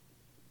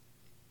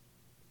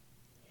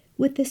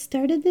With the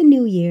start of the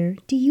new year,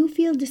 do you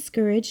feel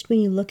discouraged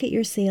when you look at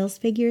your sales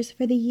figures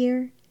for the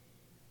year?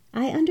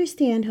 I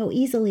understand how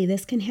easily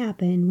this can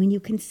happen when you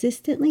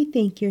consistently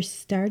think you're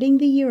starting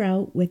the year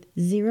out with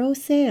 0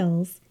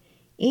 sales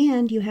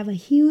and you have a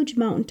huge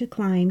mountain to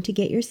climb to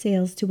get your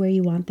sales to where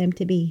you want them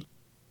to be.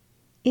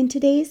 In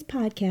today's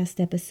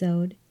podcast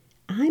episode,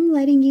 I'm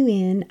letting you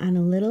in on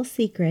a little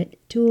secret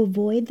to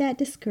avoid that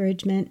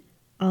discouragement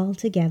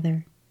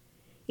altogether.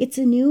 It's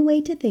a new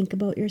way to think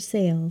about your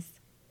sales.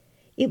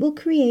 It will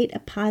create a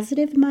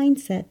positive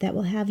mindset that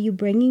will have you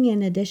bringing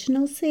in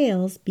additional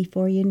sales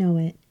before you know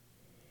it.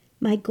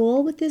 My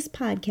goal with this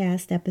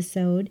podcast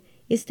episode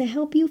is to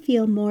help you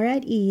feel more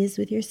at ease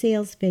with your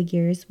sales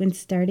figures when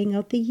starting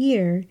out the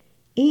year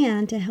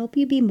and to help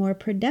you be more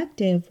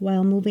productive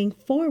while moving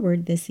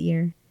forward this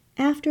year.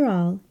 After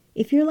all,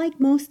 if you're like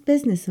most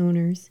business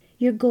owners,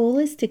 your goal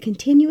is to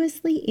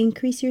continuously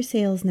increase your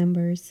sales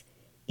numbers,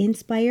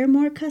 inspire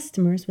more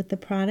customers with the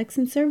products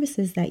and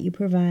services that you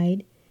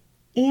provide,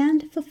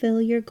 and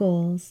fulfill your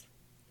goals.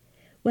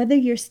 Whether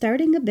you're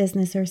starting a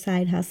business or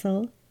side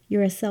hustle,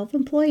 you're a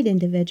self-employed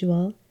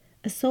individual,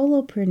 a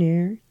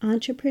solopreneur,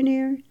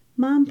 entrepreneur,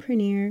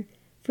 mompreneur,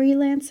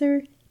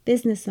 freelancer,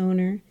 business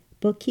owner,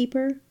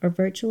 bookkeeper, or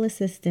virtual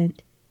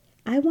assistant,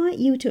 I want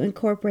you to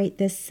incorporate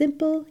this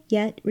simple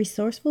yet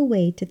resourceful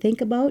way to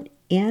think about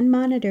and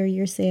monitor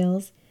your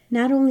sales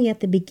not only at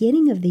the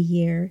beginning of the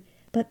year,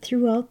 but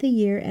throughout the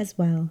year as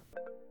well.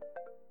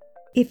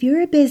 If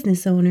you're a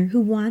business owner who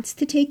wants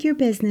to take your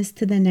business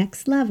to the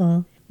next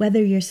level,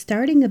 whether you're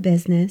starting a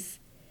business,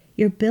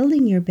 you're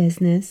building your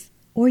business,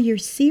 or you're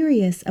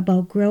serious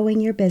about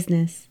growing your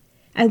business,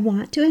 I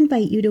want to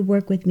invite you to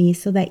work with me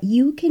so that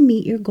you can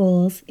meet your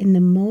goals in the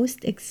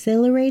most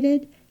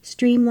accelerated,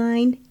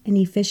 streamlined, and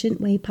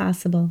efficient way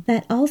possible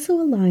that also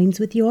aligns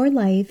with your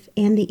life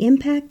and the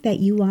impact that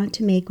you want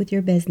to make with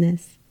your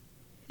business.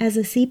 As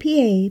a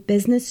CPA,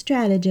 business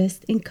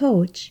strategist, and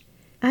coach,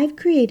 I've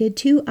created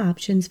 2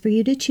 options for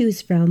you to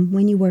choose from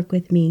when you work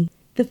with me.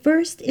 The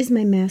first is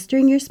my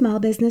Mastering Your Small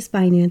Business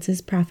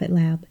Finances Profit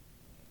Lab.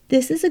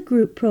 This is a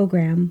group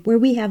program where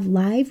we have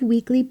live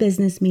weekly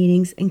business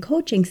meetings and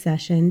coaching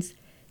sessions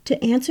to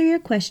answer your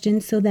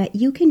questions so that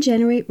you can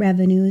generate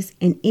revenues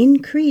and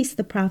increase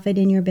the profit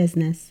in your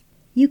business.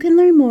 You can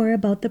learn more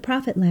about the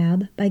Profit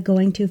Lab by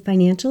going to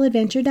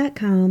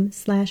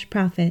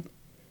financialadventure.com/profit.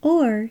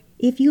 Or,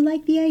 if you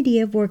like the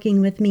idea of working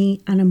with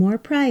me on a more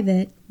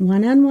private,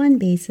 one-on-one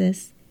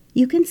basis,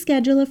 you can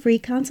schedule a free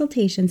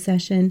consultation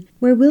session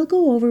where we'll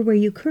go over where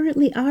you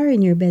currently are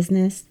in your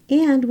business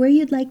and where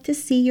you'd like to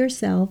see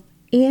yourself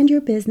and your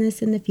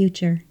business in the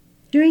future.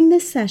 During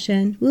this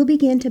session, we'll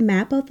begin to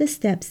map out the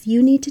steps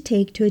you need to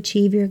take to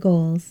achieve your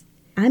goals.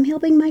 I'm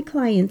helping my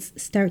clients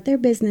start their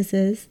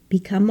businesses,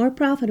 become more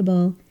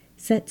profitable,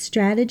 set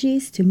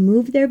strategies to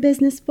move their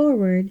business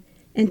forward,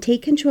 and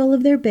take control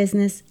of their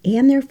business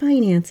and their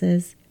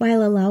finances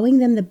while allowing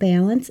them the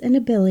balance and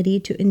ability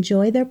to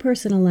enjoy their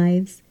personal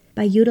lives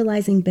by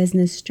utilizing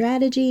business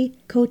strategy,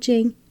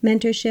 coaching,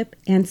 mentorship,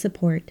 and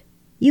support.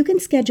 You can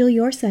schedule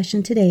your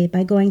session today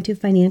by going to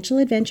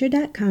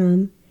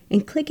financialadventure.com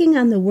and clicking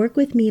on the Work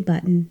With Me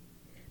button.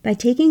 By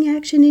taking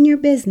action in your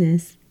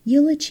business,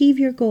 you'll achieve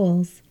your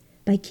goals.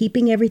 By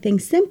keeping everything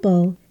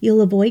simple,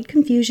 you'll avoid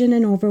confusion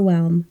and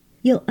overwhelm.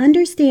 You'll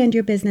understand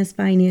your business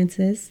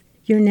finances,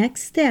 your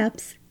next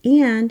steps,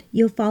 and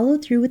you'll follow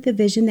through with the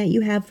vision that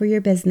you have for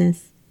your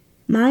business.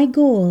 My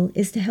goal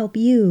is to help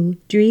you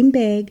dream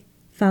big,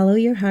 follow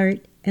your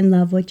heart, and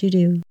love what you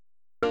do.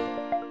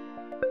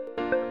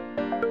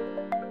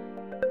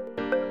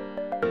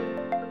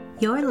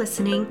 You're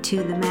listening to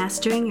the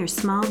Mastering Your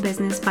Small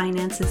Business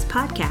Finances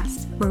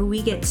podcast, where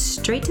we get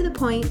straight to the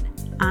point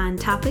on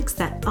topics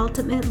that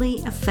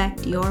ultimately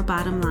affect your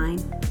bottom line.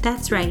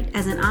 That's right,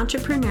 as an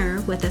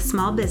entrepreneur with a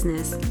small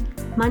business,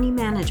 money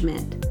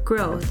management,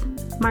 growth,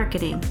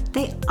 marketing,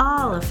 they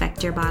all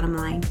affect your bottom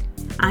line.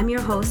 I'm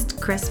your host,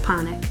 Chris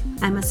Ponick.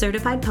 I'm a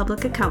certified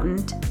public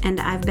accountant, and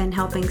I've been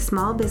helping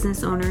small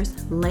business owners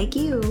like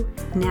you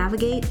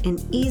navigate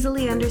and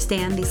easily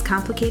understand these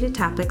complicated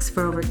topics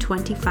for over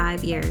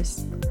 25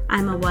 years.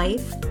 I'm a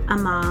wife, a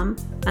mom,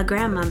 a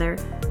grandmother,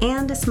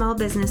 and a small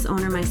business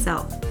owner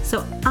myself,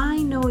 so I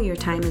know your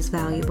time is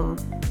valuable.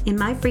 In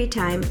my free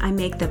time, I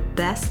make the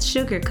best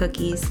sugar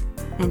cookies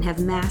and have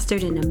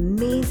mastered an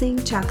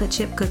amazing chocolate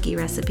chip cookie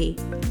recipe.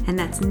 And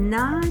that's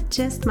not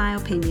just my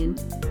opinion.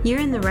 You're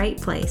in the right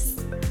place.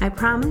 I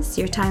promise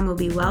your time will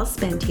be well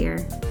spent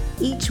here.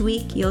 Each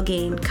week, you'll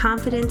gain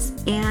confidence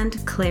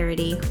and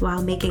clarity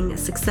while making a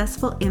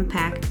successful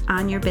impact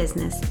on your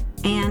business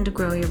and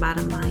grow your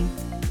bottom line.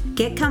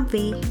 Get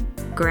comfy,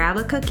 grab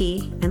a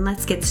cookie, and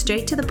let's get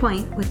straight to the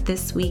point with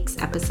this week's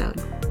episode.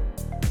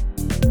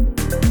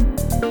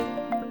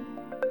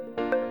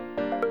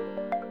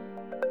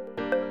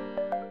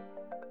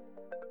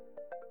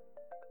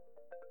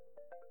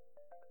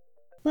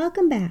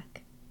 Welcome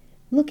back.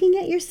 Looking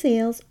at your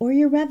sales or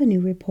your revenue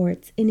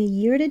reports in a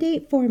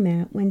year-to-date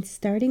format when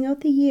starting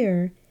out the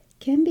year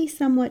can be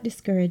somewhat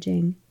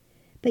discouraging.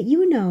 But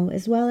you know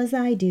as well as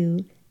I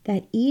do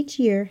that each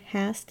year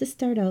has to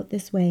start out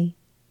this way.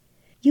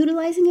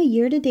 Utilizing a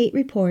year-to-date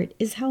report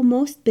is how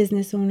most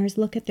business owners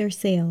look at their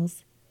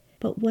sales.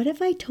 But what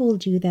if I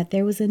told you that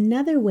there was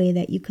another way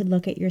that you could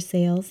look at your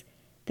sales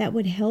that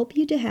would help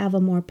you to have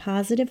a more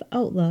positive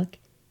outlook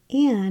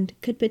and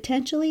could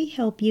potentially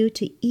help you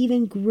to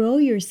even grow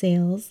your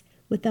sales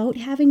without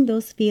having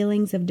those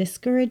feelings of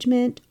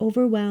discouragement,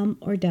 overwhelm,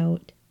 or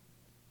doubt?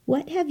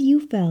 What have you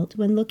felt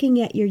when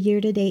looking at your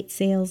year-to-date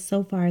sales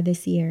so far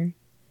this year?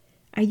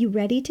 Are you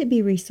ready to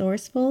be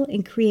resourceful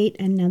and create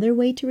another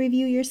way to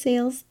review your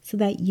sales so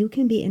that you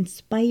can be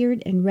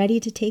inspired and ready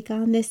to take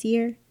on this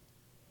year?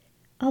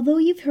 Although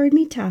you've heard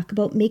me talk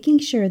about making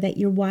sure that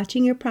you're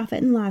watching your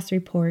profit and loss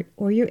report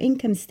or your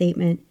income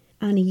statement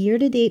on a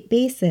year-to-date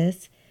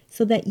basis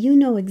so that you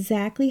know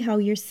exactly how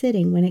you're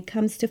sitting when it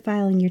comes to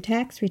filing your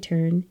tax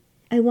return,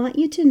 I want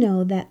you to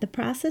know that the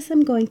process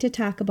I'm going to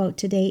talk about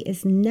today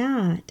is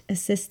not a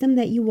system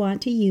that you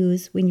want to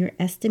use when you're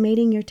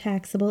estimating your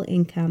taxable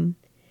income.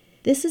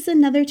 This is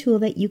another tool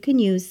that you can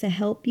use to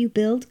help you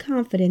build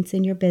confidence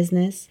in your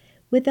business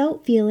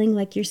without feeling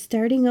like you're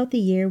starting out the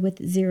year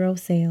with zero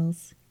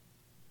sales.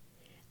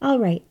 All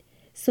right,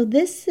 so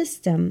this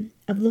system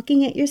of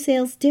looking at your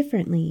sales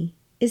differently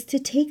is to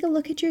take a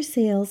look at your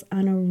sales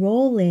on a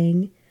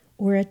rolling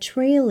or a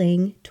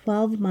trailing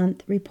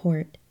 12-month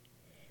report.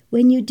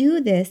 When you do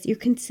this, you're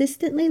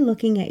consistently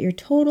looking at your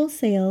total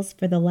sales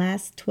for the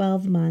last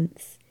 12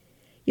 months.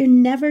 You're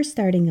never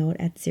starting out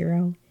at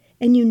zero.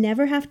 And you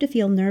never have to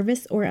feel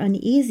nervous or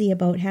uneasy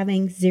about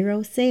having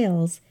zero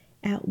sales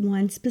at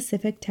one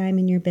specific time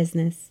in your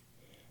business.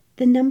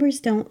 The numbers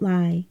don't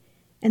lie,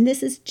 and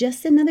this is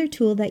just another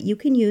tool that you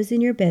can use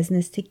in your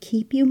business to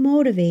keep you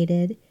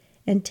motivated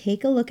and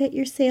take a look at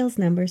your sales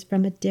numbers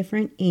from a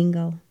different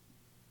angle.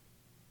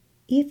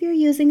 If you're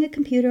using a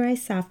computerized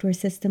software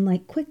system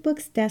like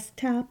QuickBooks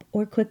Desktop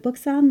or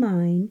QuickBooks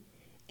Online,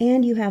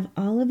 and you have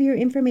all of your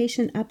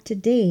information up to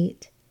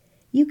date,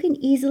 you can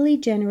easily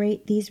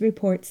generate these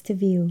reports to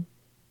view.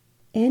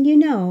 And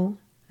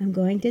I'm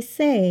going to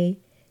say,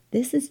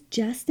 this is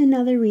just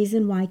another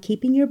reason why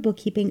keeping your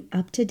bookkeeping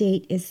up to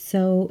date is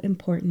so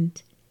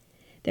important.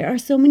 There are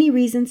so many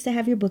reasons to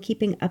have your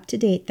bookkeeping up to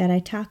date that I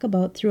talk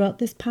about throughout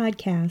this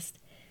podcast,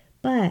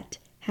 but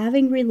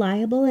having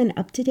reliable and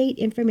up-to-date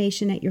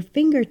information at your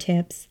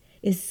fingertips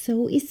is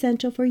so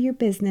essential for your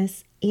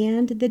business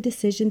and the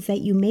decisions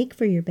that you make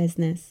for your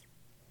business.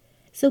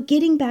 So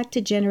getting back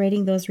to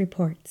generating those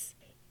reports.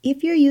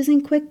 If you're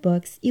using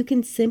QuickBooks, you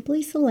can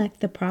simply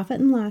select the profit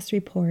and loss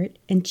report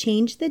and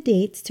change the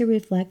dates to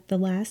reflect the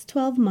last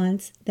 12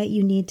 months that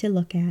you need to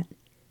look at.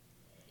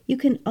 You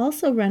can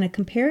also run a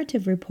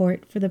comparative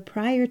report for the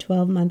prior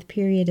 12-month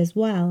period as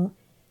well,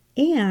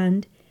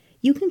 and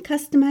you can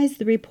customize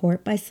the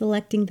report by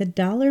selecting the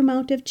dollar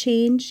amount of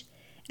change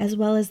as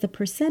well as the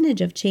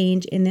percentage of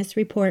change in this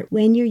report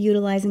when you're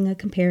utilizing a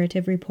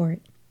comparative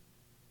report.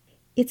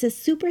 It's a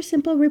super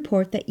simple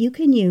report that you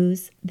can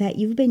use that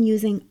you've been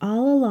using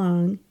all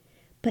along,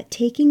 but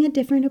taking a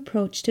different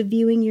approach to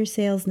viewing your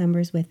sales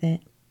numbers with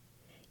it.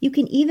 You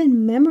can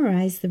even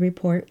memorize the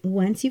report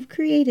once you've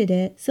created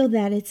it so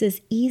that it's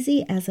as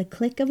easy as a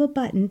click of a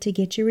button to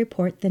get your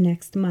report the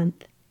next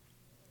month.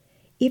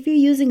 If you're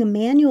using a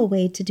manual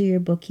way to do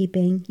your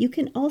bookkeeping, you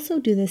can also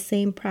do the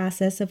same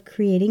process of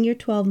creating your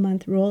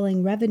 12-month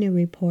rolling revenue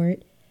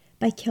report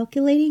by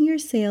calculating your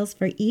sales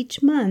for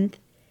each month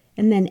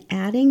and then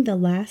adding the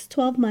last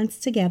 12 months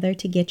together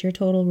to get your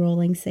total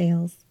rolling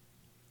sales.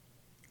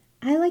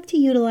 I like to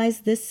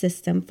utilize this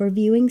system for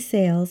viewing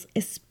sales,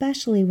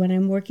 especially when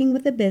I'm working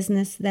with a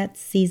business that's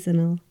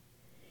seasonal.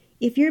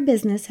 If your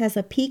business has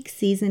a peak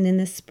season in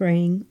the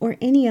spring, or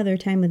any other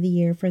time of the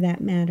year for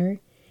that matter,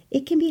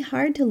 it can be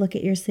hard to look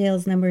at your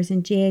sales numbers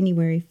in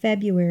January,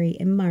 February,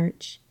 and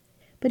March.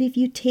 But if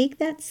you take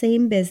that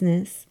same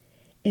business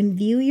and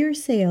view your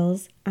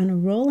sales on a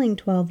rolling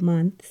 12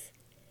 months,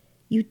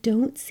 you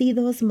don't see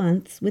those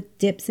months with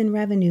dips in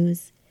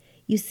revenues.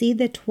 You see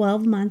the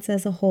 12 months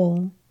as a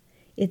whole.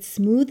 It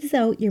smooths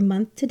out your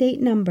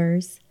month-to-date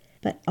numbers,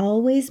 but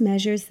always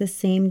measures the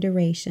same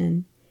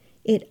duration.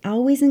 It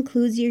always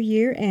includes your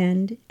year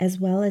end, as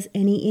well as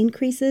any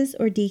increases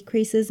or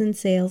decreases in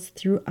sales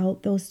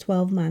throughout those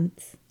 12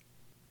 months.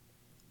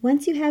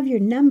 Once you have your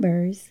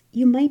numbers,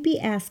 you might be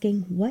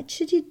asking, what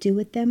should you do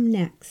with them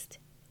next?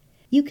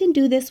 You can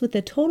do this with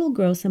the total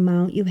gross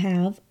amount you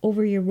have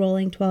over your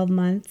rolling 12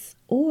 months,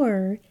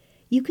 or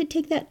you could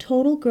take that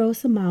total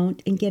gross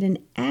amount and get an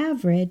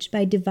average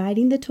by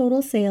dividing the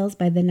total sales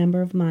by the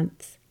number of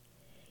months.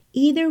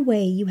 Either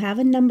way, you have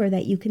a number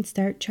that you can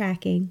start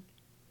tracking.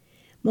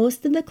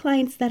 Most of the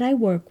clients that I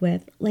work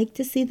with like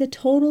to see the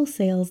total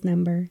sales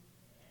number.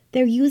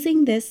 They're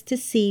using this to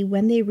see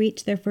when they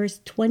reach their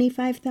first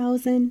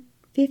 $25,000,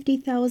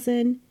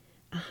 $50,000,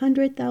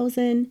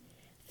 $100,000,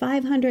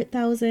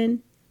 $500,000,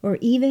 or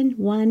even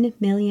 $1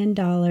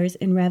 million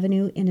in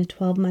revenue in a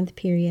 12-month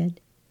period.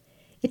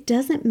 It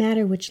doesn't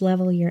matter which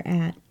level you're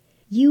at.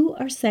 You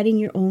are setting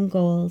your own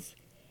goals,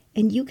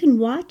 and you can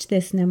watch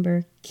this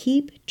number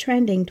keep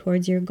trending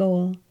towards your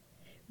goal,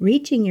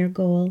 reaching your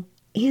goal,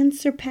 and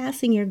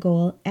surpassing your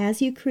goal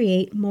as you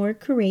create more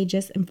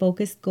courageous and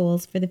focused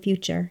goals for the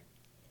future.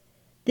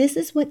 This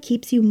is what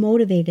keeps you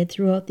motivated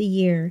throughout the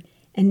year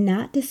and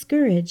not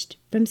discouraged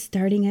from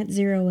starting at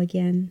zero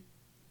again.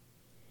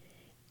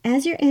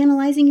 As you're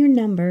analyzing your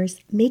numbers,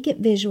 make it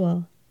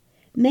visual.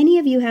 Many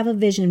of you have a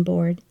vision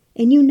board,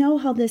 and you know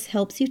how this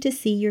helps you to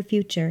see your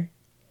future.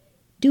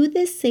 Do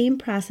this same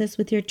process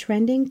with your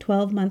trending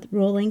 12-month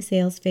rolling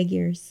sales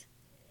figures.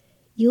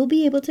 You'll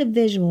be able to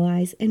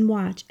visualize and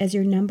watch as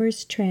your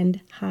numbers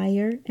trend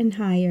higher and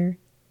higher.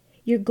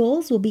 Your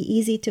goals will be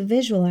easy to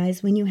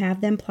visualize when you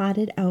have them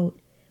plotted out,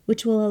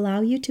 which will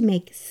allow you to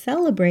make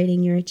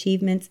celebrating your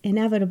achievements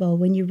inevitable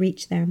when you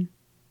reach them.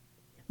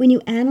 When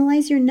you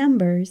analyze your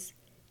numbers,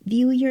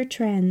 view your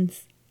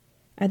trends.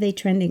 Are they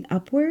trending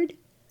upward,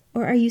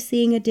 or are you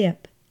seeing a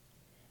dip?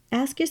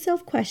 Ask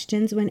yourself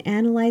questions when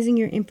analyzing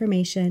your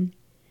information,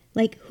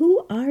 like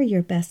who are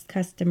your best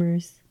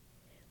customers?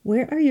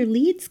 Where are your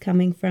leads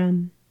coming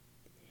from?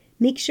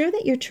 Make sure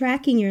that you're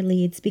tracking your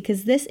leads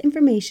because this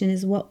information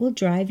is what will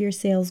drive your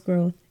sales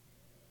growth.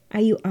 Are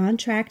you on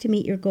track to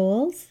meet your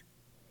goals?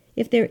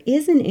 If there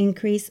is an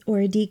increase or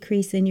a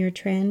decrease in your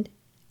trend,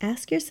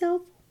 ask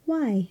yourself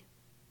why.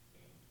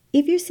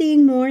 If you're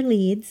seeing more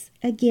leads,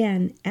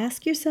 again,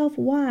 ask yourself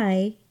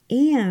why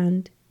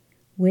and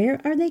where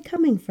are they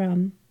coming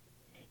from?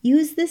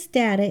 Use this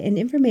data and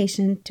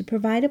information to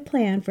provide a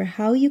plan for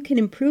how you can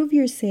improve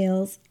your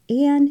sales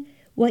and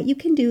what you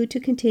can do to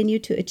continue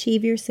to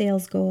achieve your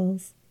sales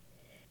goals.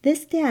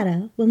 This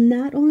data will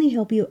not only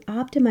help you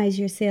optimize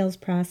your sales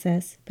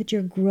process, but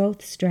your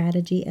growth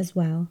strategy as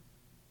well.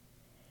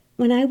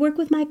 When I work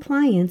with my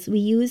clients, we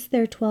use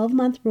their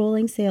 12-month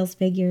rolling sales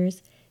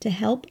figures to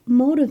help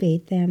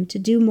motivate them to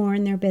do more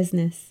in their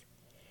business.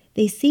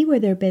 They see where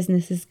their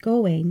business is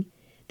going.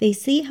 They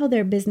see how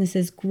their business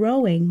is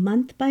growing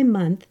month by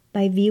month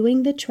by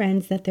viewing the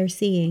trends that they're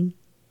seeing.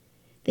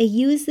 They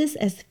use this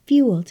as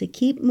fuel to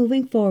keep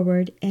moving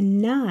forward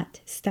and not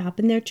stop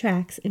in their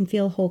tracks and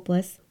feel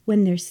hopeless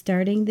when they're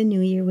starting the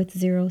new year with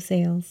zero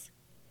sales.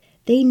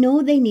 They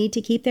know they need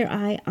to keep their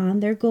eye on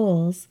their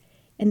goals,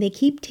 and they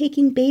keep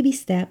taking baby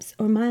steps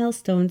or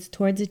milestones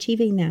towards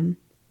achieving them.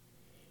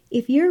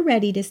 If you're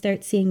ready to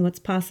start seeing what's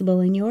possible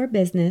in your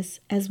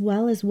business, as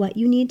well as what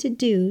you need to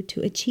do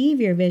to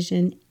achieve your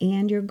vision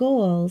and your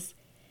goals,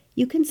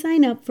 you can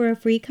sign up for a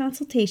free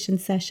consultation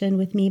session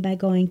with me by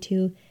going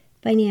to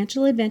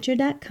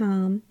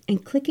financialadventure.com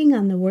and clicking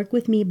on the Work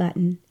With Me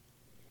button.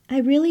 I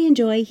really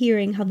enjoy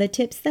hearing how the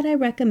tips that I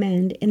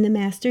recommend in the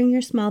Mastering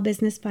Your Small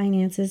Business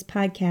Finances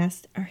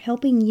podcast are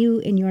helping you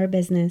in your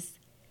business.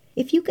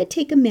 If you could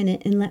take a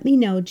minute and let me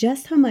know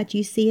just how much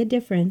you see a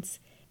difference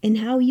and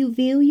how you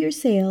view your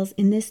sales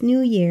in this new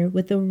year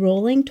with the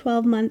rolling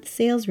 12-month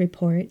sales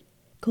report,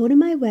 go to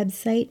my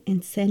website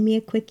and send me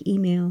a quick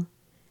email.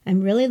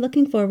 I'm really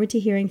looking forward to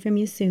hearing from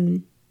you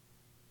soon.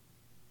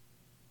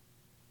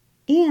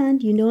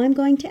 And you know I'm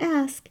going to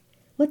ask,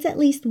 what's at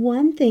least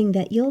one thing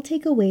that you'll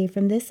take away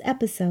from this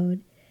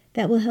episode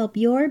that will help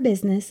your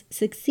business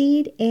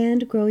succeed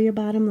and grow your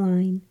bottom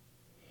line?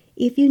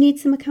 If you need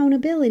some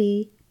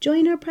accountability,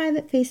 join our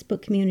private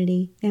Facebook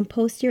community and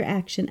post your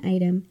action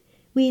item.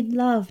 We'd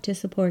love to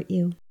support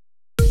you.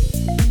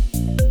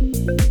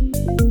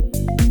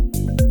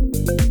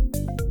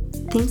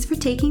 Thanks for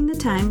taking the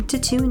time to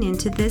tune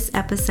into this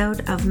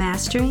episode of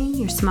Mastering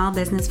Your Small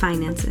Business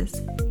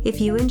Finances.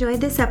 If you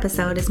enjoyed this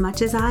episode as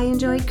much as I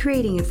enjoyed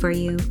creating it for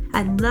you,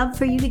 I'd love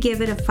for you to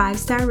give it a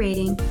 5-star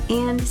rating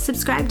and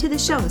subscribe to the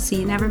show so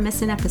you never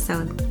miss an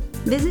episode.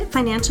 Visit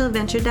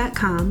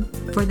financialadventure.com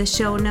for the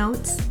show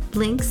notes,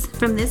 links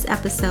from this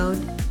episode,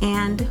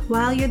 and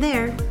while you're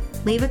there,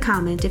 leave a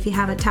comment if you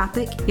have a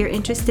topic you're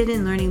interested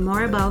in learning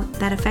more about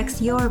that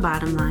affects your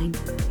bottom line.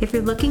 If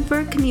you're looking for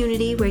a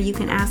community where you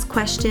can ask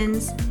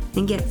questions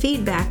and get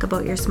feedback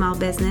about your small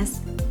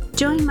business,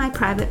 join my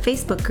private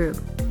Facebook group.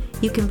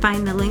 You can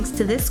find the links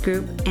to this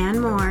group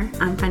and more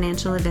on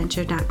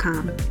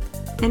financialadventure.com.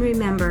 And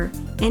remember,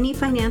 any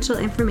financial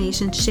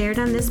information shared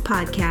on this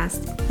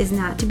podcast is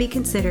not to be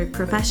considered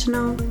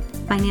professional,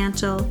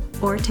 financial,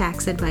 or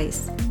tax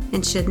advice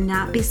and should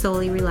not be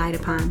solely relied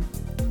upon.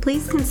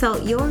 Please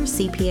consult your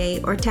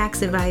CPA or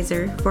tax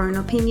advisor for an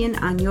opinion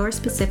on your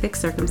specific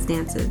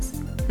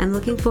circumstances. I'm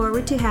looking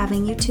forward to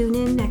having you tune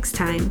in next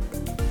time.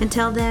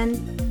 Until then,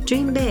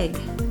 dream big,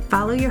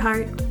 follow your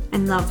heart,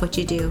 and love what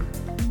you do.